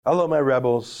Hello, my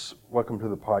rebels. Welcome to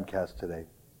the podcast today.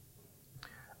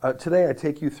 Today I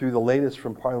take you through the latest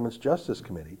from Parliament's Justice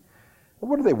Committee. And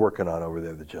what are they working on over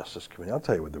there, the Justice Committee? I'll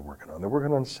tell you what they're working on. They're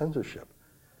working on censorship.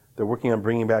 They're working on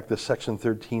bringing back the Section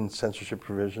 13 censorship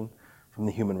provision from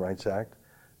the Human Rights Act.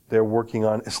 They're working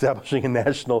on establishing a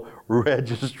national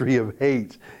registry of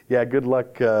hate. Yeah, good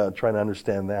luck trying to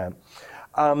understand that.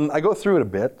 I go through it a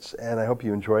bit, and I hope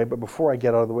you enjoy it. But before I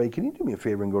get out of the way, can you do me a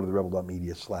favor and go to the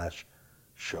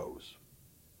rebel.media/shows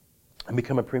and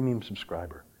become a premium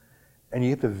subscriber? And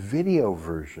you get the video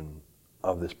version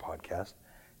of this podcast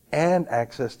and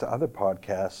access to other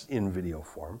podcasts in video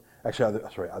form. Actually,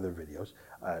 other videos.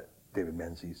 David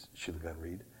Menzies, Sheila Gunn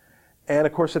Reid. And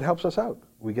of course, it helps us out.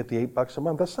 We get the $8 a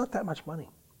month. That's not that much money,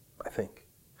 I think.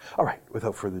 All right,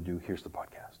 without further ado, here's the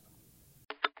podcast.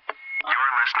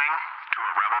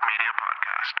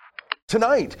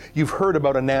 Tonight, you've heard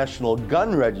about a national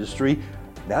gun registry.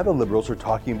 Now the Liberals are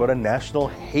talking about a national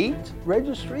hate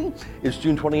registry. It's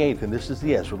June 28th, and this is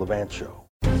the Ezra Levant Show.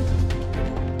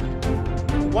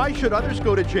 Why should others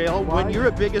go to jail when you're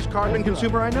the biggest carbon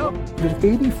consumer I know? There's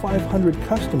 8,500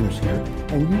 customers here,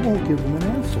 and you won't give them an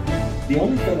answer. The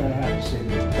only thing I have to say to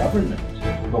the government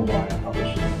about why I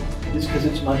publish it is because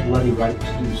it's my bloody right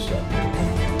to do so.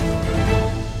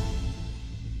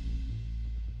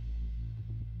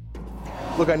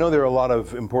 Look, I know there are a lot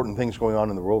of important things going on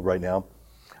in the world right now.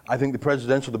 I think the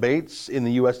presidential debates in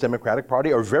the U.S. Democratic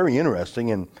Party are very interesting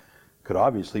and could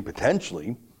obviously,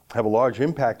 potentially, have a large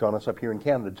impact on us up here in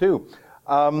Canada, too.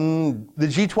 The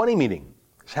G20 meeting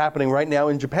is happening right now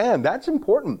in Japan. That's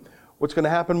important. What's going to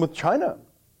happen with China?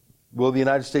 Will the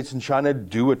United States and China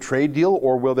do a trade deal,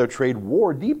 or will their trade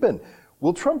war deepen?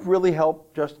 Will Trump really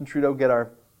help Justin Trudeau get our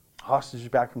hostages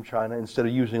back from China instead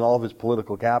of using all of his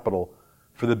political capital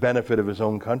for the benefit of his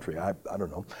own country? I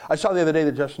don't know. I saw the other day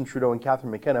that Justin Trudeau and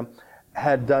Catherine McKenna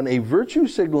had done a virtue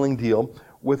signaling deal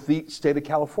with the state of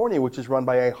California, which is run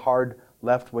by a hard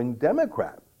left-wing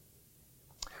Democrat.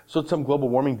 So it's some global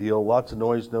warming deal, lots of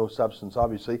noise, no substance,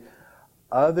 obviously,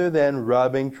 other than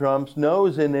rubbing Trump's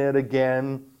nose in it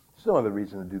again. There's no other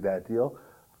reason to do that deal.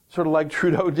 Sort of like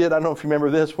Trudeau did, I don't know if you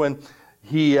remember this, when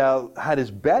he had his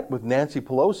bet with Nancy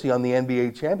Pelosi on the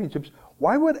NBA championships.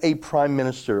 Why would a Prime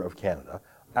Minister of Canada,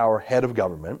 our head of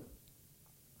government,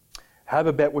 have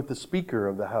a bet with the Speaker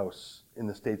of the House in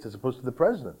the States as opposed to the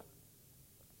President,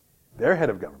 their head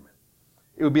of government?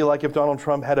 It would be like if Donald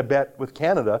Trump had a bet with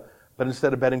Canada, but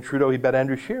instead of betting Trudeau, he bet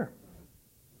Andrew Scheer.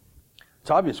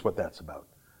 It's obvious what that's about.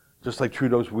 Just like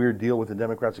Trudeau's weird deal with the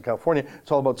Democrats of California,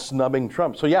 it's all about snubbing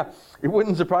Trump. So yeah, it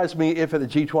wouldn't surprise me if at the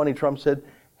G20 Trump said,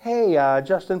 hey,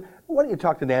 Justin, why don't you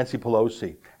talk to Nancy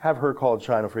Pelosi? Have her call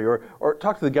China for you, or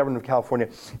talk to the governor of California.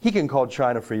 He can call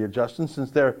China for you, Justin,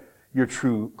 since they're your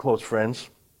true close friends.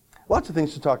 Lots of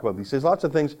things to talk about these days. Lots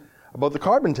of things about the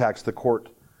carbon tax, the court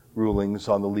rulings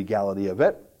on the legality of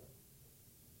it.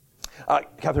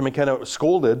 Catherine McKenna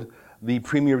scolded the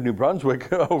Premier of New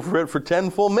Brunswick over it for 10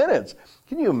 full minutes.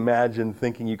 Can you imagine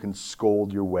thinking you can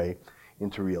scold your way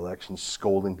into re-election,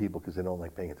 scolding people because they don't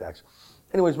like paying a tax?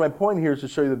 Anyways, my point here is to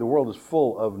show you that the world is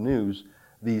full of news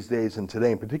these days, and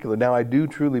today in particular. Now, I do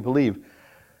truly believe,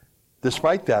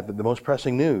 despite that the most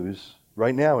pressing news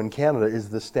right now in Canada is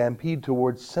the stampede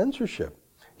towards censorship,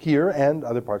 here and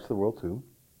other parts of the world too.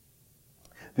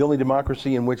 The only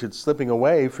democracy in which it's slipping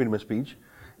away, freedom of speech,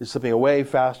 is slipping away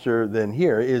faster than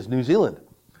here is New Zealand,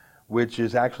 which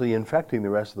is actually infecting the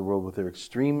rest of the world with their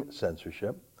extreme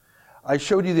censorship. I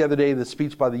showed you the other day the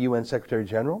speech by the UN Secretary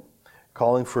General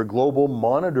calling for global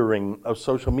monitoring of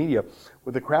social media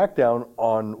with a crackdown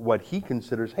on what he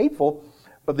considers hateful,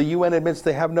 but the UN admits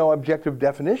they have no objective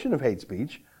definition of hate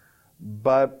speech,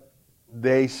 but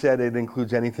they said it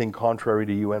includes anything contrary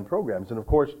to UN programs. And of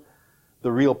course,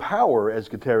 the real power, as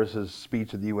Guterres'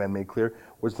 speech at the UN made clear,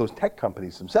 was those tech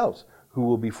companies themselves who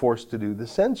will be forced to do the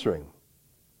censoring.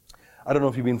 I don't know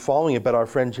if you've been following it, but our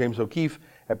friend James O'Keefe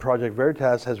at Project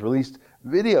Veritas has released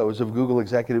videos of Google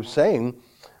executives saying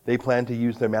they plan to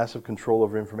use their massive control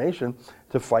over information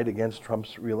to fight against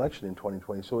Trump's re-election in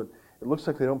 2020. So it looks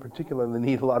like they don't particularly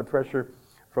need a lot of pressure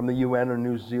from the UN or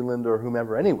New Zealand or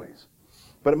whomever anyways.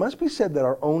 But it must be said that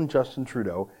our own Justin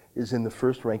Trudeau is in the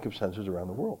first rank of censors around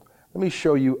the world. Let me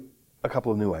show you a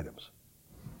couple of new items.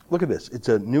 Look at this. It's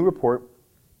a new report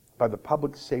by the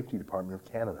Public Safety Department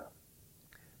of Canada.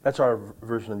 That's our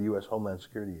version of the U.S. Homeland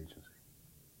Security Agency.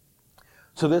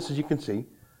 So this, as you can see,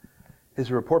 is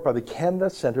a report by the Canada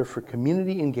Centre for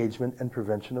Community Engagement and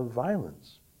Prevention of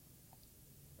Violence.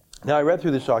 Now, I read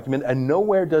through this document, and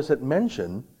nowhere does it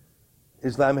mention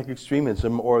Islamic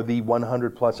extremism or the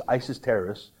 100-plus ISIS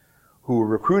terrorists who were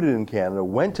recruited in Canada,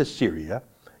 went to Syria,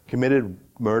 committed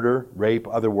murder, rape,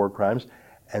 other war crimes,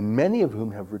 and many of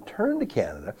whom have returned to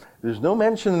Canada. There's no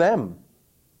mention of them.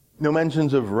 No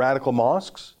mentions of radical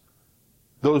mosques.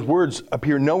 Those words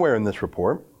appear nowhere in this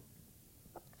report.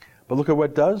 But look at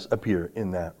what does appear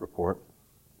in that report.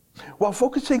 While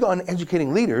focusing on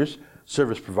educating leaders,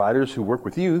 service providers who work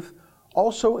with youth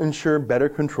also ensure better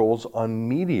controls on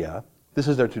media. This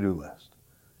is their to-do list.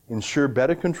 Ensure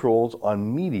better controls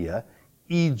on media,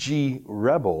 e.g.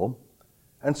 Rebel,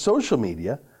 and social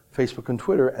media, Facebook and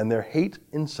Twitter, and their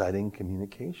hate-inciting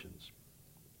communications.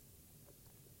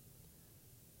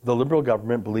 The Liberal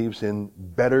government believes in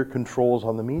better controls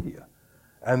on the media.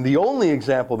 And the only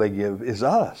example they give is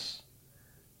us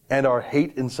and our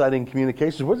hate-inciting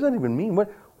communications. What does that even mean?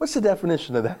 What's the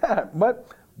definition of that? What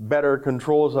better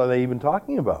controls are they even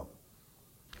talking about?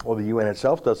 Well, the UN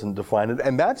itself doesn't define it,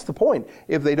 and that's the point.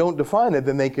 If they don't define it,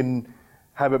 then they can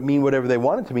have it mean whatever they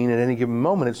want it to mean at any given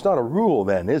moment. It's not a rule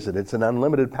then, is it? It's an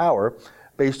unlimited power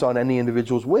based on any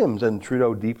individual's whims, and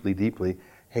Trudeau deeply, deeply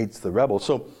hates the rebels.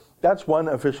 So that's one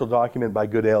official document by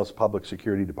Goodale's Public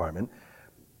Security Department.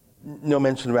 No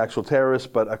mention of actual terrorists,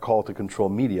 but a call to control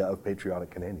media of patriotic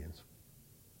Canadians.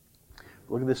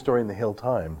 Look at this story in the Hill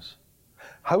Times.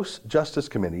 House Justice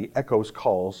Committee echoes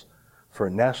calls for a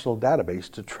national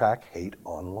database to track hate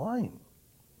online.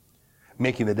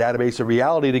 Making the database a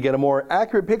reality to get a more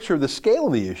accurate picture of the scale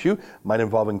of the issue might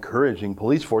involve encouraging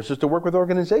police forces to work with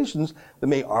organizations that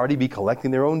may already be collecting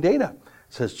their own data,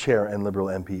 says Chair and Liberal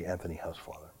MP Anthony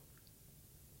Housefather.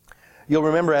 You'll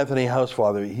remember Anthony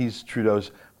Housefather. He's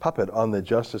Trudeau's puppet on the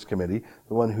Justice Committee,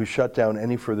 the one who shut down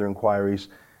any further inquiries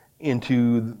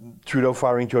into Trudeau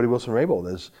firing Jody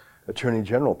Wilson-Raybould as Attorney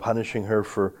General, punishing her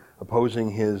for opposing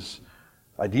his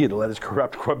idea to let his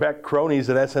corrupt Quebec cronies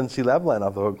at SNC-Lavalin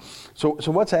off the hook.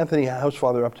 So what's Anthony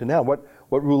Housefather up to now? What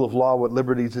rule of law, what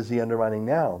liberties is he undermining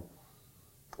now?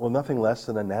 Well, nothing less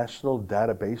than a national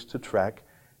database to track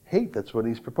hate. That's what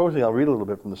he's proposing. I'll read a little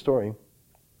bit from the story.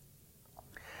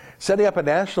 Setting up a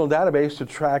national database to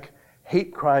track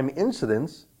hate crime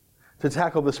incidents to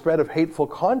tackle the spread of hateful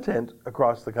content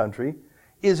across the country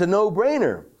is a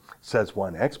no-brainer, says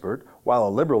one expert, while a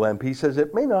Liberal MP says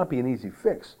it may not be an easy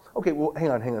fix. Okay, well,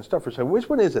 hang on, stop for a second. Which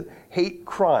one is it? Hate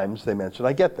crimes, they mentioned.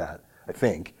 I get that, I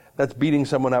think. That's beating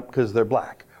someone up because they're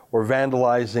black, or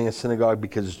vandalizing a synagogue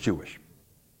because it's Jewish.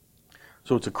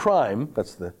 So it's a crime,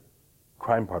 that's the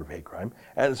crime part of hate crime,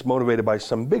 and it's motivated by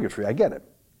some bigotry. I get it.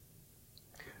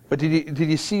 But did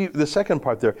you see the second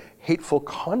part there? Hateful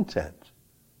content.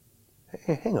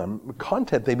 Hey, hang on.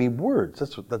 Content, they mean words.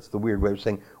 That's the weird way of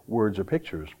saying words or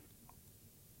pictures.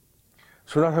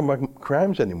 So we're not talking about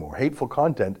crimes anymore. Hateful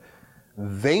content,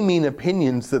 they mean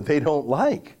opinions that they don't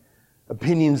like.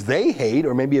 Opinions they hate,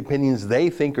 or maybe opinions they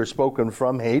think are spoken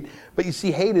from hate. But you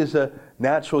see, hate is a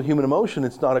natural human emotion.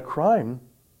 It's not a crime.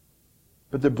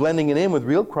 But they're blending it in with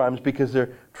real crimes because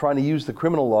they're trying to use the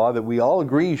criminal law that we all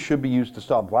agree should be used to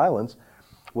stop violence.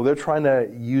 Well, they're trying to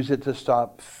use it to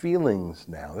stop feelings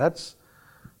now. That's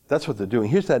what they're doing.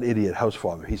 Here's that idiot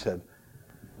Housefather. He said,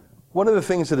 one of the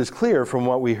things that is clear from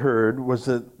what we heard was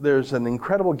that there's an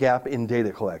incredible gap in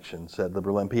data collection, said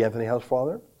Liberal MP Anthony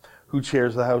Housefather, who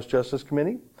chairs the House Justice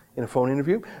Committee, in a phone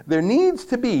interview. There needs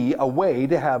to be a way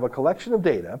to have a collection of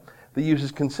data that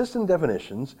uses consistent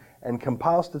definitions and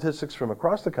compiles statistics from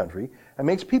across the country and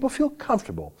makes people feel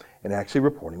comfortable in actually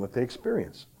reporting what they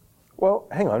experience. Well,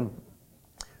 hang on.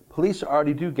 Police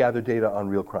already do gather data on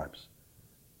real crimes.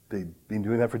 They've been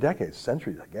doing that for decades,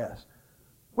 centuries, I guess.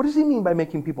 What does he mean by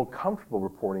making people comfortable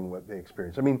reporting what they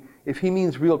experience? I mean, if he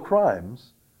means real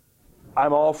crimes,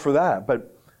 I'm all for that.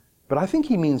 But I think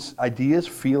he means ideas,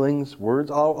 feelings,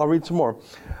 words. I'll read some more.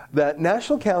 The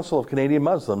National Council of Canadian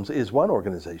Muslims is one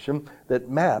organization that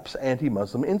maps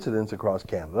anti-Muslim incidents across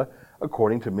Canada,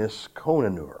 according to Ms.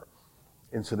 Konanur.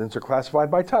 Incidents are classified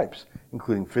by types,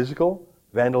 including physical,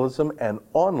 vandalism, and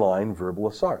online verbal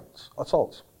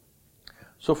assaults.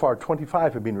 So far,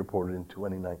 25 have been reported in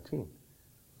 2019.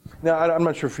 Now, I'm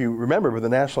not sure if you remember, but the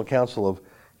National Council of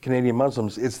Canadian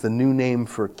Muslims, it's the new name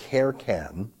for CARE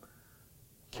Canada.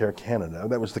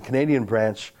 That was the Canadian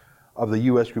branch of the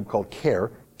U.S. group called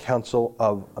CARE, Council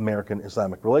of American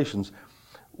Islamic Relations,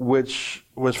 which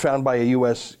was found by a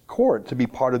U.S. court to be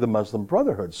part of the Muslim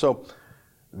Brotherhood. So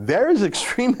they're as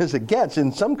extreme as it gets.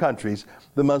 In some countries,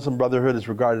 the Muslim Brotherhood is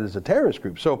regarded as a terrorist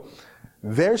group. So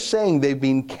they're saying they've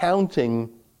been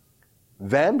counting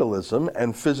vandalism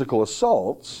and physical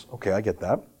assaults. Okay, I get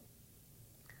that.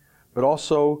 But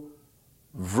also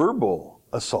verbal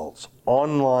assaults,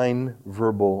 online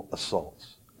verbal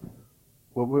assaults.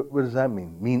 What does that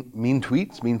mean? Mean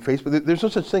tweets? Mean Facebook? There's no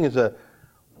such thing as a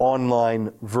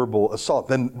online verbal assault.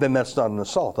 Then that's not an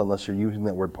assault unless you're using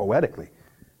that word poetically.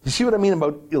 You see what I mean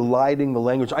about eliding the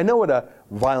language? I know what a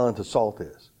violent assault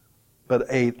is, but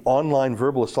an online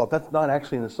verbal assault, that's not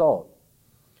actually an assault.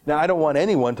 Now, I don't want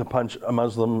anyone to punch a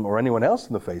Muslim or anyone else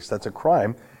in the face. That's a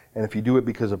crime. And if you do it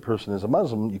because a person is a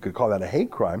Muslim, you could call that a hate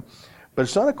crime. But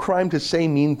it's not a crime to say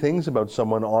mean things about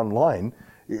someone online.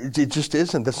 It just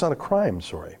isn't. That's not a crime,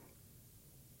 sorry.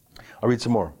 I'll read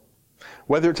some more.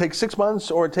 Whether it takes 6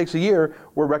 months or it takes a year,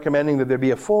 we're recommending that there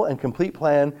be a full and complete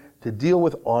plan to deal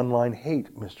with online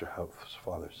hate, Mr. Hough's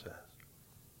father says.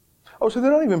 Oh, so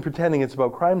they're not even pretending it's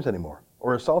about crimes anymore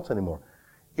or assaults anymore.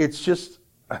 It's just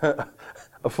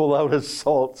a full-out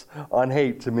assault on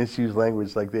hate to misuse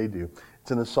language like they do.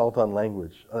 It's an assault on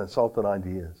language, an assault on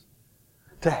ideas.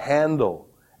 To handle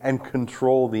and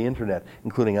control the internet,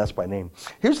 including us by name.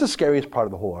 Here's the scariest part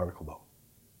of the whole article, though.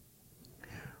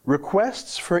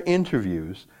 Requests for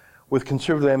interviews with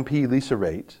Conservative MP Lisa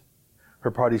Raitt,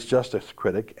 her party's justice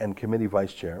critic and committee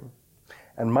vice chair,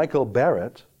 and Michael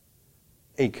Barrett,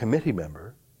 a committee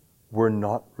member, were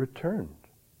not returned.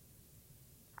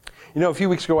 You know, a few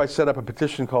weeks ago I set up a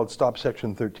petition called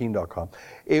StopSection13.com.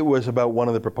 It was about one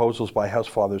of the proposals by House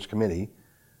Fathers Committee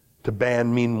to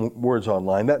ban mean words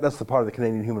online. That's the part of the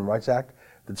Canadian Human Rights Act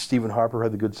that Stephen Harper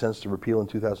had the good sense to repeal in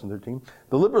 2013.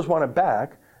 The Liberals want it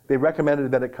back. They recommended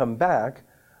that it come back.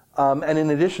 And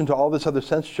in addition to all this other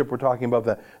censorship, we're talking about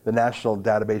the national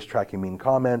database tracking mean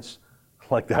comments.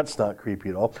 Like, that's not creepy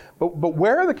at all. But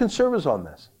where are the Conservatives on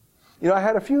this? You know, I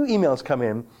had a few emails come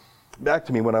in back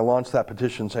to me when I launched that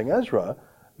petition saying, Ezra,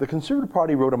 the Conservative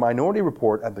Party wrote a minority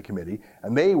report at the committee,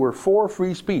 and they were for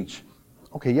free speech.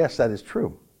 Okay, yes, that is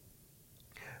true.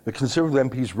 The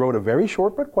Conservative MPs wrote a very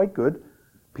short but quite good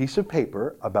piece of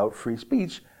paper about free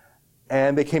speech,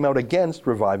 and they came out against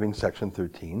reviving Section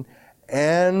 13,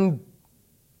 and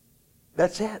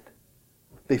that's it.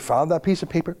 They filed that piece of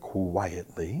paper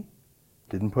quietly,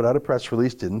 didn't put out a press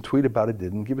release, didn't tweet about it,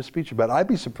 didn't give a speech about it. I'd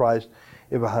be surprised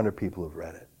if 100 people have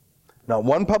read it. Not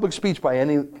one public speech by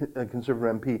any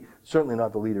Conservative MP, certainly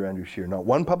not the leader, Andrew Scheer. Not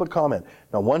one public comment,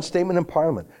 not one statement in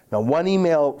Parliament, not one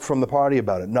email from the party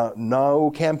about it,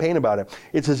 no campaign about it.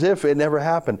 It's as if it never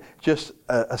happened. Just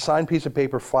a signed piece of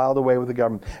paper filed away with the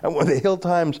government. And when the Hill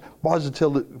Times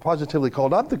positively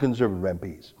called up the Conservative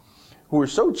MPs, who were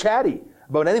so chatty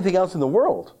about anything else in the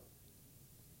world,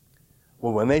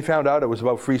 well, when they found out it was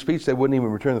about free speech, they wouldn't even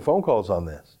return the phone calls on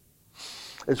this.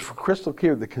 It's crystal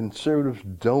clear the Conservatives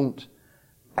don't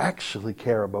actually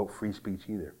care about free speech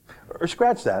either. Or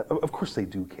scratch that. Of course they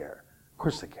do care. Of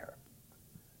course they care.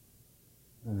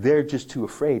 They're just too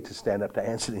afraid to stand up to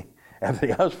Anthony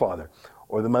Housefather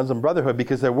or the Muslim Brotherhood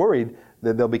because they're worried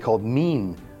that they'll be called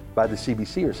mean by the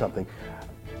CBC or something.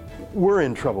 We're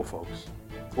in trouble, folks.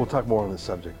 We'll talk more on this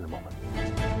subject in a moment.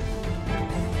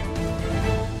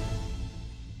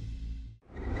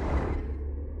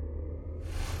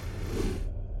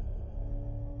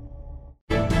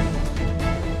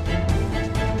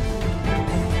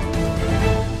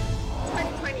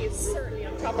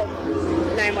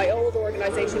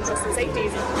 Trust and Safety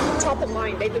is top of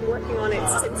mind. They've been working on it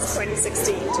since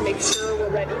 2016 to make sure we're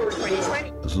ready for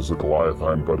 2020. This is a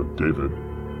Goliath-eyed butt of David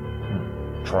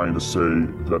trying to say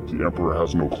that the emperor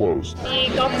has no clothes. He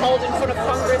got called in front of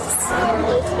Congress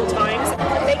multiple times.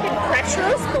 They can pressure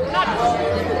us, but we're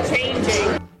not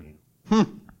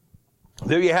changing.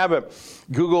 There you have it.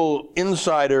 Google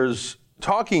insiders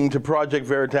talking to Project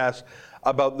Veritas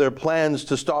about their plans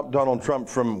to stop Donald Trump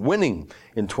from winning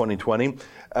in 2020.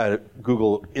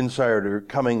 Google insider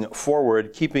coming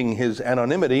forward, keeping his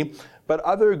anonymity, but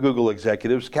other Google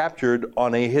executives captured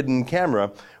on a hidden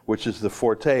camera, which is the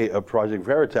forte of Project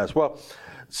Veritas. Well,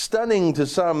 stunning to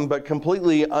some, but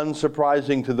completely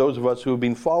unsurprising to those of us who have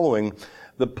been following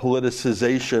the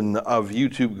politicization of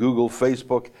YouTube, Google,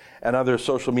 Facebook, and other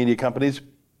social media companies.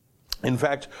 In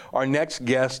fact, our next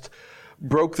guest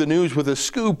broke the news with a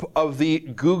scoop of the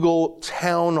Google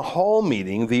town hall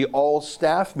meeting, the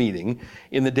all-staff meeting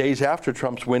in the days after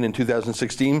Trump's win in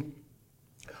 2016,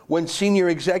 when senior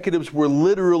executives were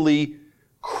literally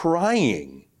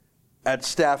crying at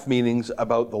staff meetings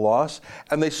about the loss,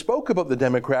 and they spoke about the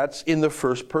Democrats in the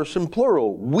first person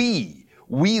plural. We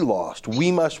lost,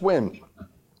 we must win.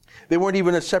 They weren't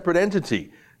even a separate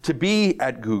entity. To be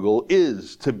at Google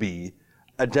is to be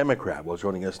a Democrat. Well,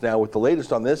 joining us now with the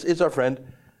latest on this is our friend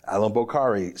Allum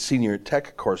Bokhari, senior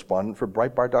tech correspondent for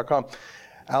Breitbart.com.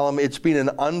 Allum, it's been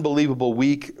an unbelievable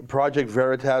week. Project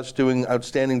Veritas doing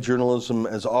outstanding journalism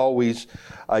as always.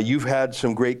 You've had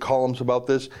some great columns about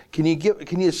this. Can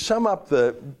you sum up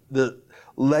the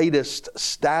latest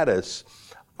status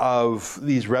of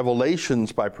these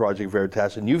revelations by Project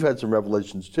Veritas, and you've had some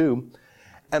revelations too,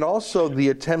 and also the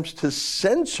attempts to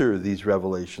censor these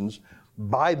revelations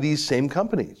by these same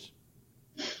companies.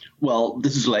 Well,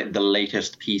 this is like the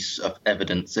latest piece of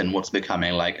evidence in what's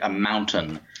becoming like a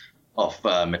mountain of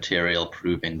material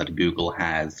proving that Google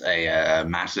has a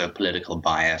massive political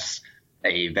bias,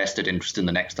 a vested interest in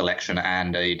the next election,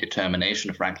 and a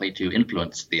determination, frankly, to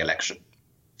influence the election.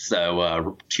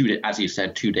 So, as you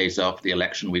said, 2 days after the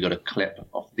election, we got a clip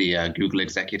of the Google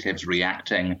executives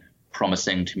reacting,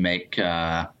 promising to make,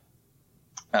 in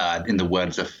the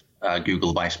words of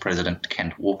Google Vice President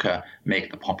Kent Walker,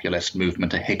 make the populist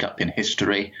movement a hiccup in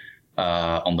history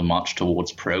on the march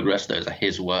towards progress. Those are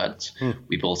his words.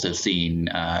 We've also seen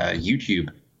YouTube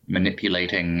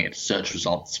manipulating its search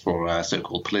results for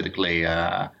so-called politically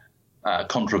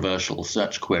controversial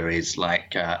search queries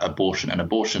like abortion and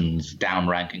abortions,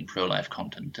 down-ranking pro-life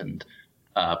content and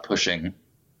pushing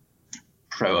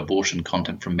pro-abortion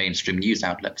content from mainstream news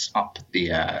outlets up the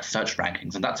search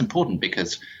rankings. And that's important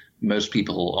because most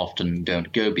people often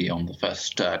don't go beyond the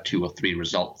first 2 or 3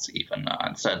 results even,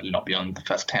 and certainly not beyond the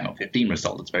first 10 or 15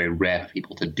 results. It's very rare for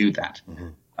people to do that.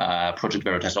 Project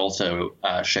Veritas also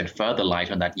shed further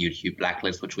light on that YouTube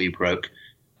blacklist, which we broke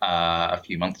a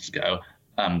few months ago.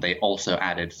 They also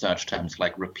added search terms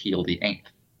like repeal the 8th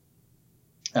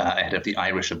ahead of the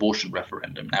Irish abortion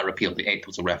referendum. Now, repeal the 8th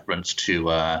was a reference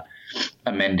to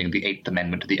amending the 8th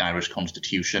Amendment to the Irish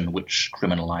Constitution, which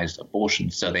criminalized abortion.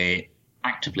 So they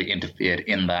actively interfered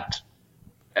in that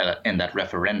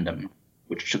referendum,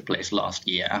 which took place last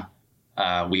year.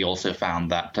 We also found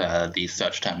that these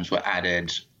search terms were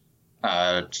added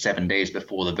 7 days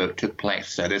before the vote took place.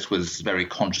 So this was very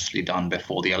consciously done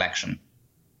before the election.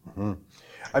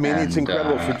 I mean, it's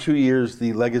incredible. For 2 years,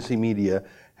 the legacy media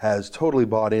has totally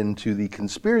bought into the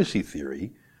conspiracy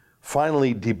theory,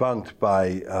 finally debunked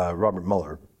by Robert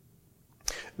Mueller,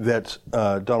 that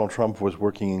Donald Trump was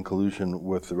working in collusion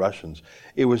with the Russians.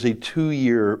 It was a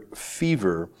 2-year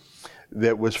fever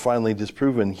that was finally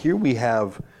disproven. Here we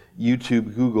have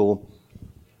YouTube, Google,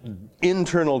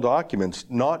 internal documents,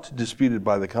 not disputed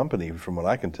by the company, from what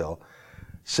I can tell,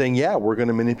 saying, yeah, we're going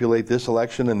to manipulate this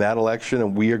election and that election,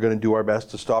 and we are going to do our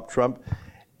best to stop Trump.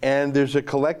 And there's a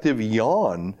collective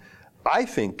yawn. I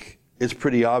think it's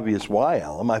pretty obvious why,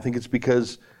 Alan. I think it's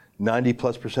because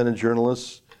 90+% of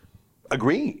journalists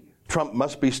agree Trump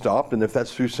must be stopped, and if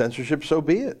that's through censorship, so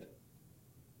be it.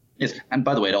 Yes, and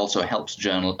by the way, it also helps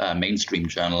mainstream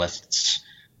journalists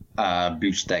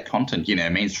boost their content. You know,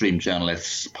 mainstream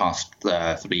journalists past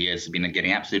 3 years have been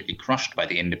getting absolutely crushed by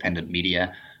the independent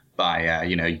media, by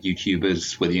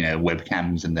YouTubers with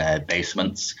webcams in their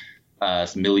basements.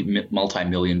 Some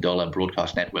multi-million-dollar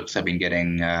broadcast networks have been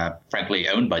getting, frankly,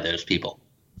 owned by those people.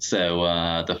 So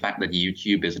the fact that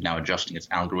YouTube is now adjusting its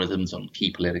algorithms on key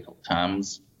political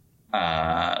terms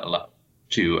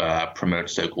to promote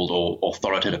so-called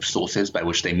authoritative sources, by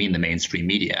which they mean the mainstream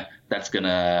media, that's going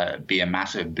to be a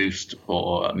massive boost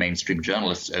for mainstream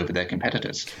journalists over their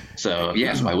competitors. So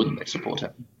yes, why wouldn't they support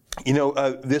it? You know,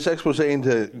 this expose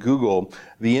into Google,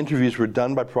 the interviews were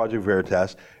done by Project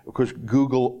Veritas. Of course,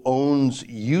 Google owns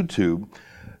YouTube.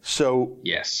 So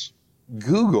yes,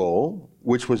 Google,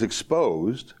 which was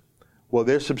exposed, well,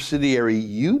 their subsidiary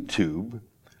YouTube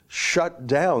shut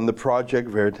down the Project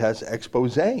Veritas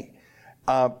expose.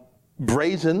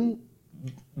 Brazen,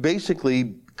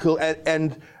 basically,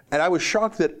 and I was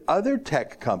shocked that other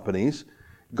tech companies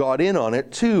got in on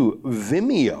it too.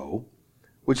 Vimeo,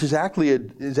 which is actually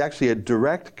a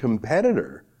direct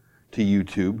competitor to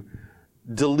YouTube,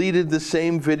 deleted the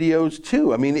same videos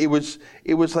too. I mean, it was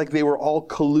like they were all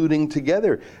colluding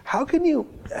together. How can you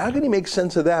make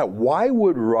sense of that? Why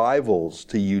would rivals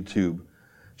to YouTube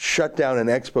shut down an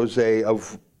expose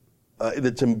of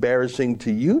that's embarrassing to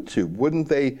YouTube? Wouldn't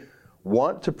they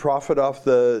want to profit off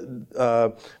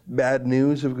the bad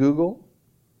news of Google?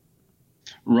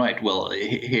 Right. Well,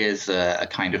 here's a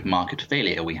kind of market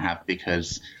failure we have,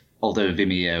 because although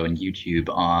Vimeo and YouTube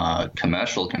are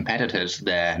commercial competitors,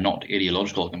 they're not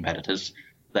ideological competitors.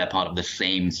 They're part of the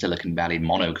same Silicon Valley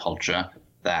monoculture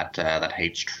that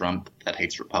hates Trump, that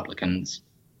hates Republicans,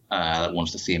 that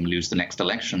wants to see him lose the next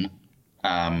election.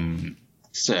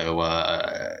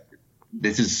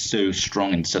 This is so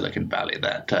strong in Silicon Valley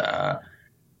that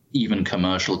even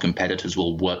commercial competitors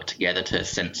will work together to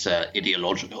censor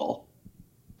ideological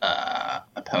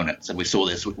opponents. And we saw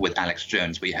this with Alex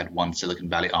Jones. We had one Silicon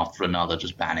Valley after another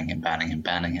just banning him.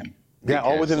 Yeah,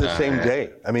 all within the same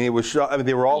day. I mean, it was. I mean,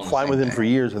 they were all all fine the with same him for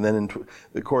years, and then in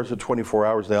the course of 24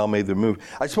 hours, they all made their move.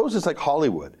 I suppose it's like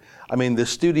Hollywood. I mean, the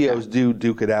studios do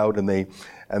duke it out, and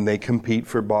they compete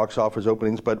for box office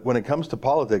openings. But when it comes to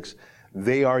politics,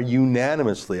 they are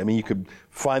unanimously. I mean, you could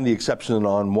find the exception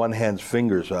on one hand's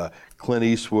fingers. Clint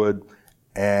Eastwood,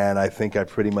 and I think I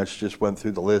pretty much just went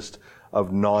through the list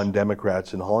of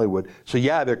non-Democrats in Hollywood. So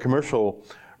yeah, they're commercial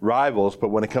rivals, but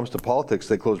when it comes to politics,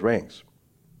 they close ranks.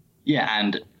 Yeah,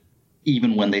 and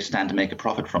even when they stand to make a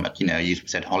profit from it, you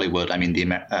said Hollywood. I mean, the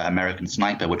American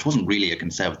Sniper, which wasn't really a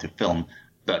conservative film,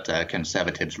 but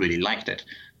conservatives really liked it.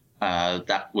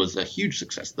 That was a huge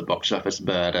success at the box office,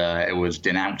 but it was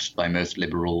denounced by most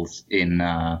liberals in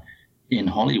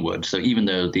Hollywood. So even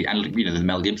though the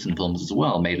Mel Gibson films as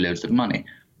well made loads of money,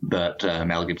 but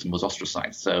Mel Gibson was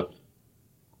ostracized. So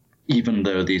even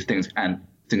though these things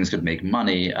could make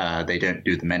money, they don't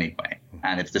do them anyway.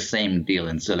 And it's the same deal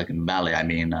in Silicon Valley. I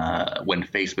mean, when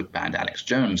Facebook banned Alex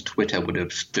Jones, Twitter would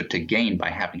have stood to gain by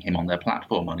having him on their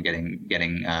platform and getting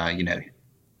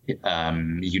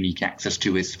unique access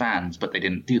to his fans, but they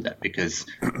didn't do that because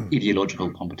ideological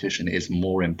competition is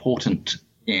more important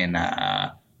in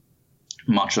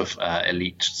much of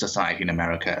elite society in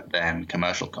America than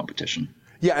commercial competition.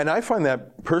 Yeah, and I find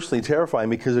that personally terrifying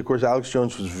because, of course, Alex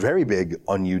Jones was very big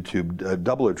on YouTube,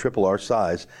 double or triple our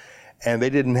size, and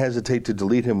they didn't hesitate to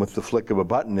delete him with the flick of a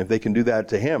button. If they can do that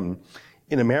to him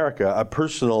in America,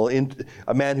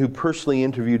 a man who personally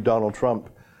interviewed Donald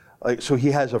Trump, so he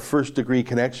has a first-degree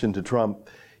connection to Trump.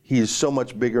 He is so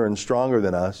much bigger and stronger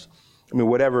than us. I mean,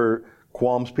 whatever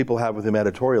qualms people have with him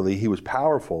editorially, he was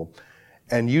powerful.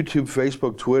 And YouTube,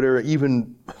 Facebook, Twitter,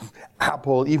 even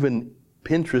Apple, even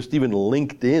Pinterest, even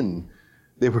LinkedIn,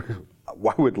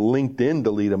 why would LinkedIn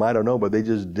delete him? I don't know, but they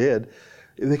just did.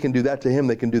 If they can do that to him,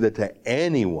 they can do that to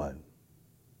anyone.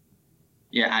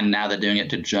 Yeah, and now they're doing it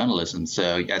to journalism.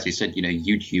 So, as you said,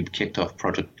 YouTube kicked off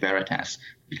Project Veritas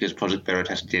because Project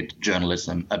Veritas did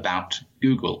journalism about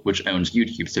Google, which owns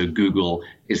YouTube. So Google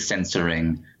is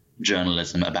censoring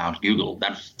journalism about Google.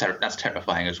 That's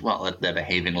terrifying as well. That they're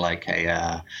behaving like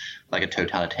a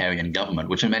totalitarian government,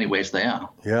 which in many ways they are.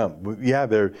 Yeah,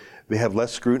 they have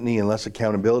less scrutiny and less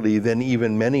accountability than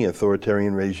even many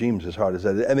authoritarian regimes, as hard as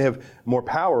that is. And they have more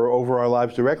power over our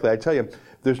lives directly. I tell you,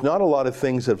 there's not a lot of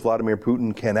things that Vladimir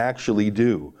Putin can actually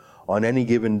do on any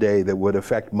given day that would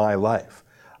affect my life.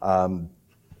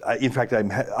 In fact,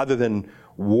 other than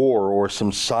war or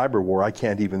some cyber war, I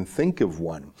can't even think of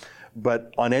one.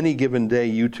 But on any given day,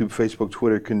 YouTube, Facebook,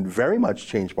 Twitter can very much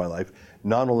change my life.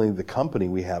 Not only the company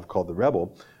we have called The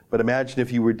Rebel, but imagine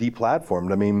if you were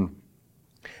deplatformed. I mean,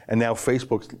 and now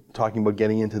Facebook's talking about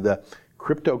getting into the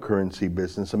cryptocurrency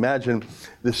business. Imagine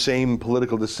the same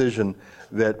political decision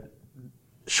that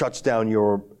shuts down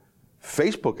your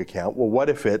Facebook account. Well, what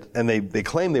if and they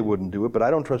claim they wouldn't do it, but I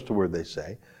don't trust a word they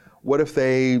say. What if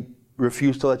they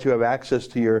refuse to let you have access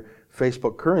to your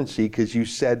Facebook currency because you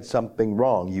said something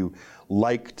wrong, you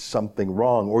liked something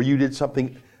wrong, or you did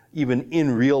something even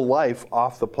in real life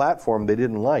off the platform they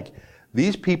didn't like?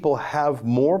 These people have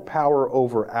more power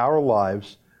over our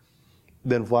lives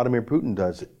than Vladimir Putin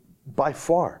does, by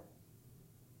far.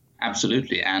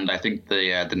 Absolutely, and I think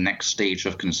the next stage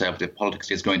of conservative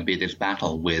politics is going to be this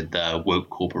battle with woke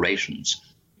corporations,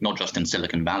 not just in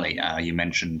Silicon Valley. You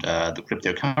mentioned the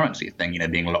cryptocurrency thing,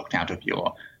 being locked out of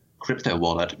your crypto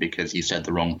wallet because you said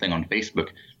the wrong thing on Facebook.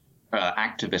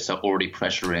 Activists are already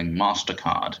pressuring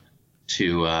MasterCard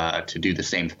to do the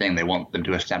same thing. They want them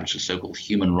to establish a so-called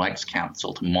Human Rights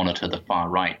Council to monitor the far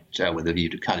right with a view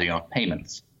to cutting off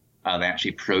payments. They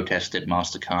actually protested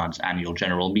MasterCard's annual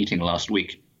general meeting last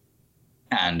week.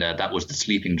 And that was the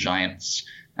Sleeping Giants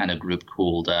and a group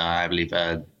called, I believe,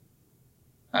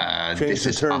 This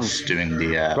Is Us doing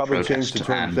the probably protest. Change the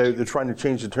terms. They're trying to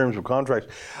change the terms of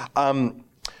contracts.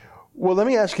 Well, let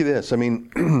me ask you this. I mean,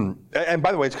 and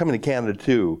by the way, it's coming to Canada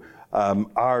too.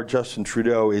 Our Justin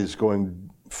Trudeau is going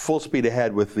full speed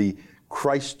ahead with the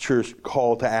Christchurch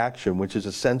Call to Action, which is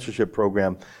a censorship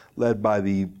program led by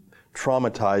the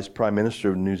traumatized Prime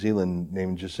Minister of New Zealand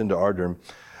named Jacinda Ardern.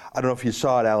 I don't know if you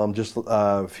saw it, Alan, just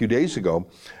a few days ago,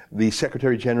 the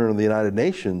Secretary General of the United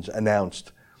Nations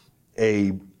announced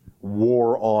a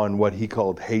war on what he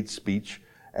called hate speech,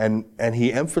 and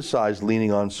he emphasized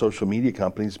leaning on social media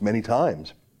companies many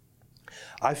times.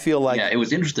 I feel like... Yeah, it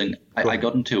was interesting. I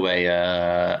got into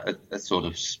a sort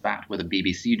of spat with a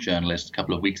BBC journalist a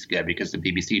couple of weeks ago because the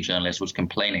BBC journalist was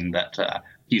complaining that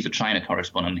he's a China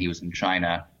correspondent, he was in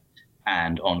China,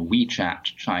 and on WeChat,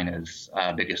 China's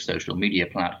biggest social media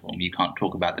platform, you can't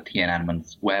talk about the Tiananmen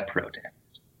Square protest.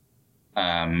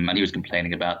 And he was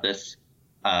complaining about this.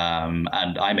 And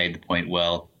I made the point,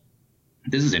 well,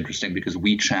 this is interesting because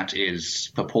WeChat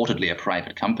is purportedly a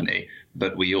private company,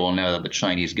 but we all know that the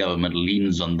Chinese government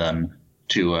leans on them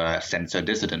to censor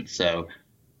dissidents. So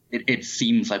it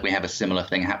seems like we have a similar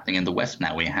thing happening in the West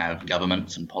now. We have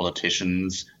governments and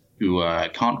politicians who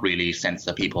can't really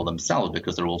censor people themselves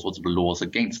because there are all sorts of laws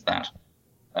against that.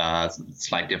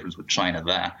 Slight difference with China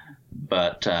there.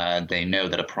 But they know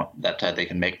that they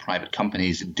can make private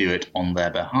companies do it on their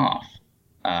behalf.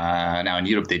 Now, in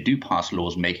Europe, they do pass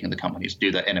laws making the companies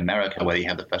do that. In America, where you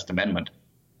have the First Amendment,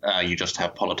 you just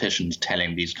have politicians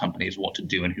telling these companies what to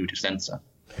do and who to censor.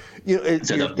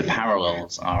 So the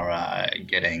parallels are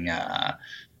getting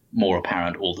more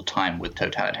apparent all the time with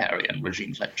totalitarian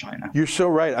regimes like China. You're so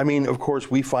right. I mean, of course,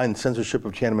 we find censorship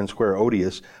of Tiananmen Square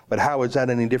odious, but how is that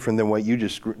any different than what you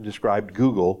just described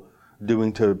Google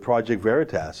doing to Project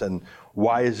Veritas? And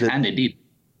why is it... And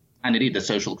indeed, the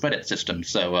social credit system.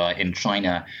 So in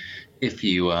China, if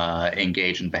you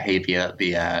engage in behavior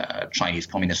the Chinese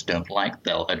communists don't like,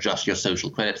 they'll adjust your social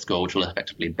credit score, which will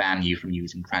effectively ban you from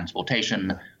using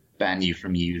transportation, ban you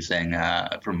from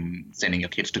from sending your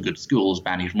kids to good schools,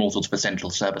 ban you from all sorts of essential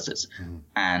services. Mm-hmm.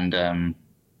 And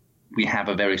we have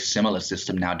a very similar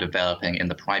system now developing in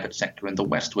the private sector in the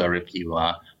West, where if you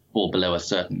fall below a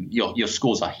certain, your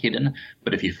scores are hidden,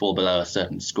 but if you fall below a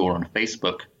certain score on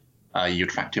Facebook, you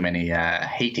attract too many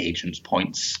hate agents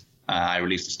points. I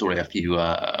released a story a few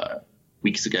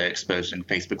weeks ago exposing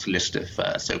Facebook's list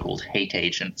of so-called hate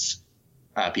agents,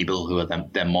 people who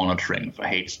they're monitoring for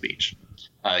hate speech.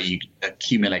 You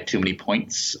accumulate too many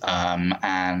points,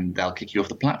 and they'll kick you off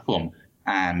the platform.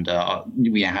 And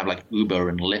we have like Uber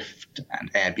and Lyft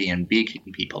and Airbnb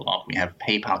kicking people off. We have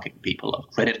PayPal kicking people off,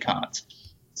 credit cards.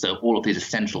 So all of these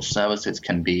essential services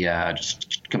can be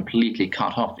just completely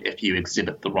cut off if you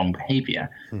exhibit the wrong behavior.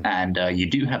 And you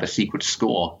do have a secret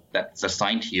score that's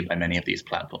assigned to you by many of these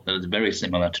platforms that is very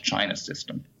similar to China's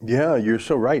system. Yeah, you're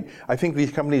so right. I think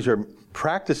these companies are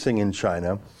practicing in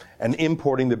China and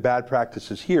importing the bad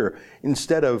practices here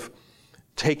instead of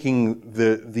taking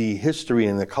the history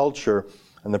and the culture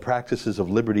and the practices of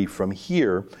liberty from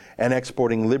here and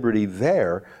exporting liberty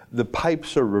there. The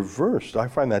pipes are reversed. I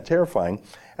find that terrifying.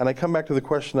 And I come back to the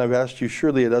question I've asked you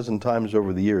surely a dozen times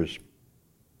over the years.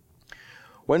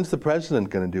 When's the president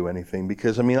going to do anything?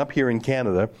 Because, I mean, up here in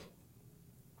Canada,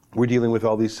 we're dealing with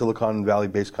all these Silicon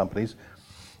Valley-based companies.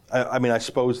 I mean, I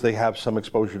suppose they have some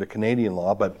exposure to Canadian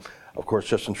law, but of course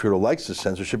Justin Trudeau likes the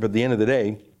censorship. At the end of the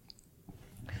day,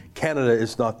 Canada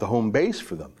is not the home base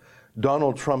for them.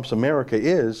 Donald Trump's America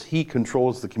is. He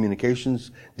controls the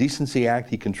Communications Decency Act.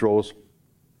 He controls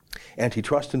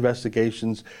antitrust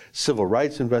investigations, civil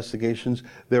rights investigations.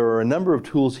 There are a number of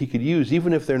tools he could use,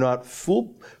 even if they're not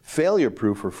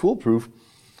failure-proof or foolproof.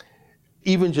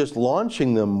 Even just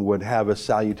launching them would have a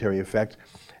salutary effect.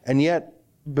 And yet,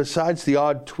 besides the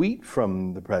odd tweet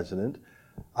from the president,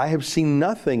 I have seen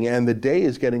nothing, and the day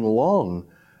is getting long.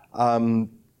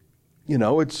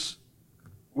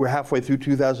 We're halfway through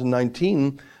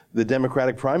 2019. The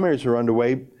Democratic primaries are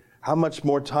underway. How much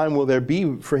more time will there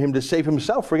be for him to save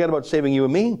himself? Forget about saving you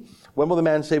and me. When will the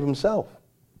man save himself?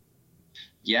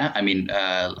 Yeah, I mean,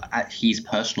 he's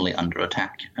personally under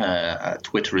attack.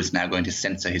 Twitter is now going to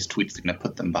censor his tweets. They're going to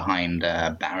put them behind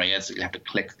barriers. You have to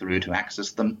click through to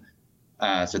access them.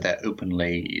 So they're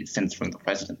openly censoring the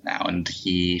president now, and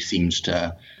he seems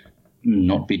to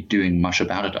not be doing much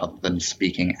about it other than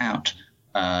speaking out.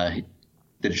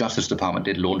 The Justice Department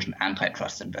did launch an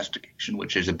antitrust investigation,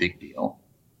 which is a big deal.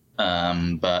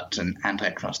 But an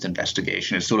antitrust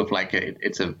investigation is sort of like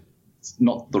it's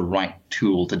not the right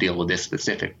tool to deal with this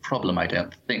specific problem, I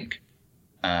don't think.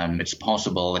 It's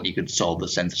possible that you could solve the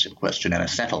censorship question in a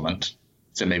settlement.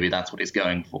 So maybe that's what he's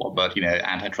going for. But,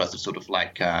 antitrust is sort of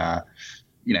like, a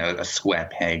square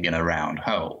peg in a round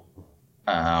hole.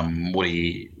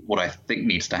 What I think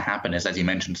needs to happen is, as you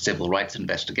mentioned, civil rights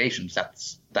investigations.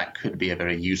 That could be a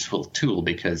very useful tool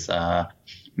because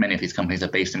many of these companies are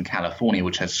based in California,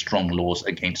 which has strong laws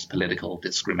against political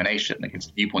discrimination,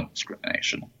 against viewpoint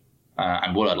discrimination.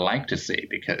 And what I'd like to see,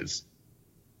 because,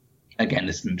 again,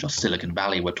 this isn't just Silicon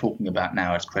Valley we're talking about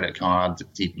now, it's credit cards,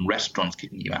 it's even restaurants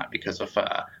kicking you out because of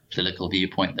political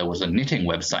viewpoint. There was a knitting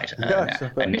website,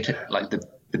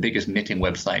 the biggest knitting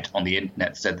website on the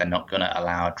internet said they're not going to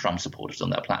allow Trump supporters on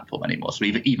their platform anymore. So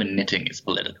even knitting is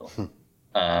political.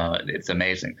 It's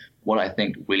amazing. What I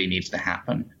think really needs to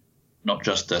happen, not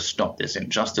just to stop this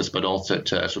injustice, but also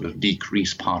to sort of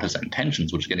decrease partisan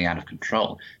tensions, which are getting out of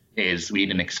control, is we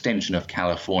need an extension of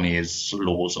California's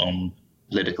laws on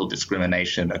political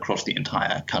discrimination across the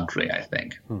entire country, I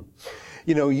think.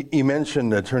 You know, you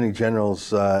mentioned attorney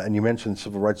generals and you mentioned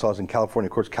civil rights laws in California.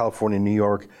 Of course, California, New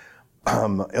York,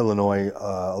 Illinois,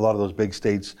 a lot of those big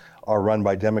states are run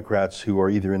by Democrats who are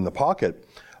either in the pocket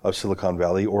of Silicon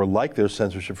Valley or like their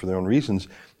censorship for their own reasons.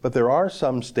 But there are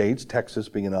some states, Texas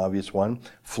being an obvious one,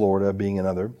 Florida being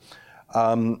another,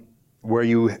 where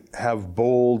you have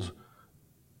bold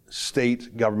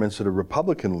state governments that are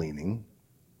Republican leaning.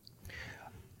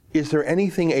 Is there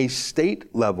anything a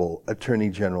state level attorney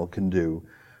general can do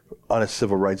on a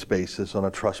civil rights basis, on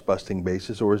a trust busting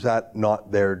basis, or is that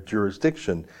not their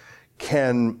jurisdiction?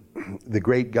 Can the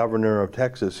great governor of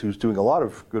Texas, who's doing a lot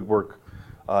of good work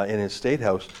in his state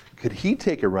house, could he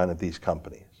take a run at these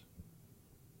companies?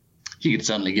 He could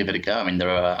certainly give it a go. I mean,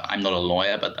 I'm not a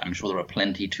lawyer, but I'm sure there are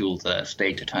plenty of tools that a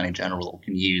state attorney general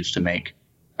can use to make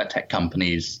a tech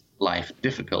company's life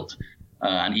difficult.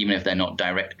 And even if they're not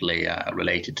directly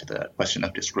related to the question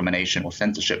of discrimination or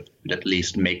censorship, but at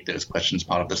least make those questions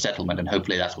part of the settlement. And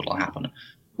hopefully that's what will happen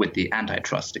with the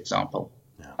antitrust example.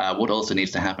 Yeah. What also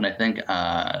needs to happen, I think,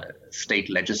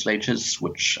 state legislatures,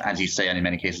 which, as you say, in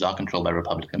many cases are controlled by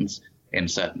Republicans in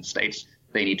certain states,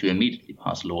 they need to immediately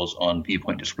pass laws on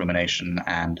viewpoint discrimination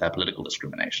and political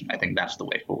discrimination. I think that's the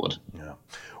way forward. Yeah.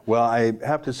 Well, I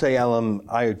have to say, Alan,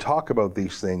 I talk about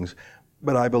these things,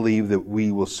 but I believe that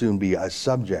we will soon be a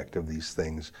subject of these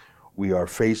things. We are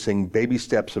facing baby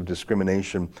steps of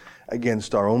discrimination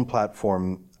against our own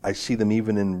platform. I see them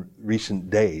even in recent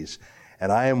days.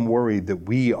 And I am worried that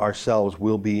we ourselves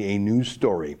will be a news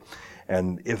story.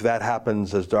 And if that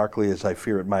happens as darkly as I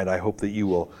fear it might, I hope that you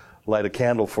will light a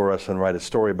candle for us and write a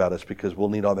story about us, because we'll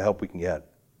need all the help we can get.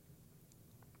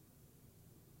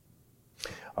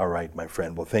 All right, my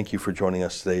friend. Well, thank you for joining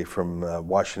us today from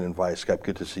Washington via Skype.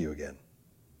 Good to see you again.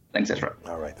 Thanks, Ezra.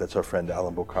 All right, that's our friend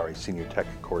Alan Bokhari, Senior Tech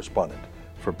Correspondent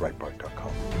for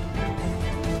Breitbart.com.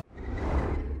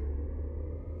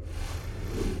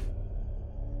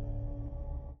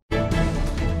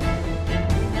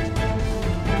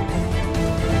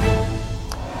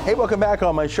 Hey, welcome back.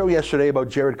 On my show yesterday about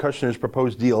Jared Kushner's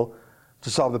proposed deal to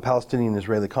solve the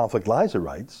Palestinian-Israeli conflict, Liza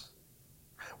writes,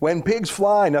 "When pigs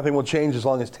fly, nothing will change as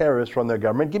long as terrorists run their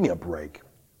government." Give me a break.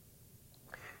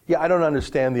 Yeah, I don't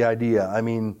understand the idea. I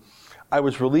mean, I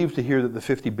was relieved to hear that the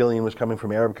 $50 billion was coming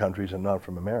from Arab countries and not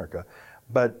from America.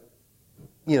 But,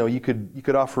 you know, you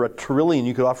could offer $1 trillion,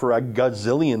 you could offer $1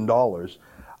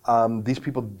 gazillion. These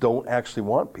people don't actually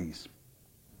want peace.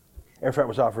 Arafat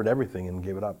was offered everything and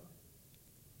gave it up.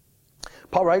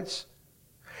 Paul writes,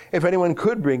 "If anyone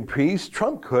could bring peace,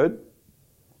 Trump could.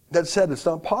 That said, it's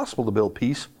not possible to build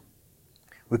peace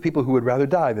with people who would rather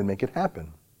die than make it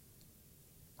happen."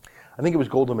 I think it was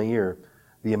Golda Meir,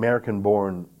 the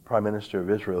American-born Prime Minister of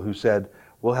Israel, who said,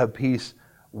 "We'll have peace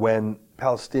when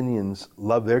Palestinians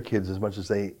love their kids as much as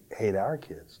they hate our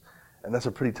kids." And that's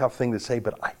a pretty tough thing to say,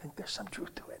 but I think there's some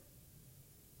truth to it.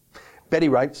 Betty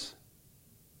writes,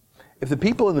 "If the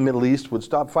people in the Middle East would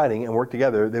stop fighting and work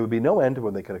together, there would be no end to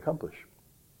what they could accomplish."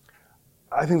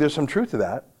 I think there's some truth to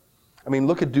that. I mean,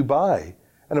 look at Dubai.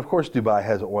 And of course, Dubai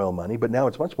has oil money, but now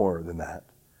it's much more than that.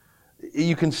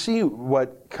 You can see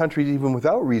what countries, even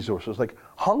without resources, like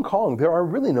Hong Kong, there are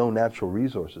really no natural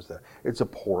resources there. It's a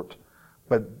port,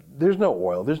 but there's no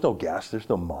oil, there's no gas, there's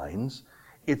no mines.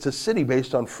 It's a city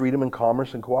based on freedom and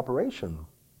commerce and cooperation.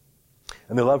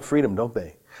 And they love freedom, don't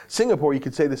they? Singapore, you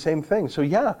could say the same thing. So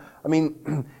yeah, I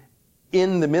mean,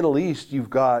 in the Middle East,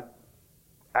 you've got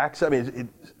access. I mean,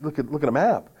 look at a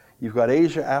map. You've got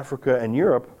Asia, Africa, and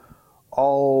Europe,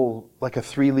 all like a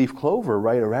three-leaf clover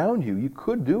right around you. You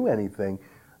could do anything.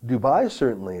 Dubai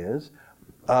certainly is.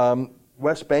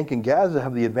 West Bank and Gaza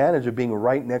have the advantage of being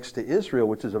right next to Israel,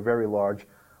 which is a very large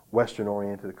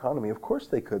Western-oriented economy. Of course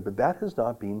they could, but that has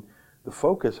not been the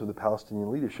focus of the Palestinian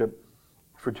leadership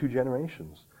for 2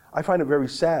 generations. I find it very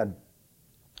sad.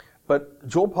 But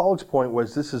Joel Pollack's point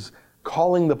was this is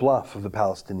calling the bluff of the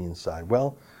Palestinian side.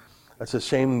 Well, that's a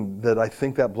shame that I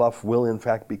think that bluff will in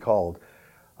fact be called.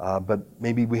 But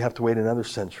maybe we have to wait another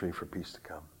century for peace to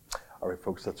come. All right,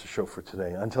 folks, that's the show for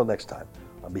today. Until next time,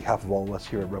 on behalf of all of us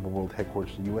here at Rebel World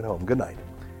Headquarters and you at home, good night,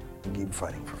 and keep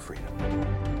fighting for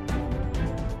freedom.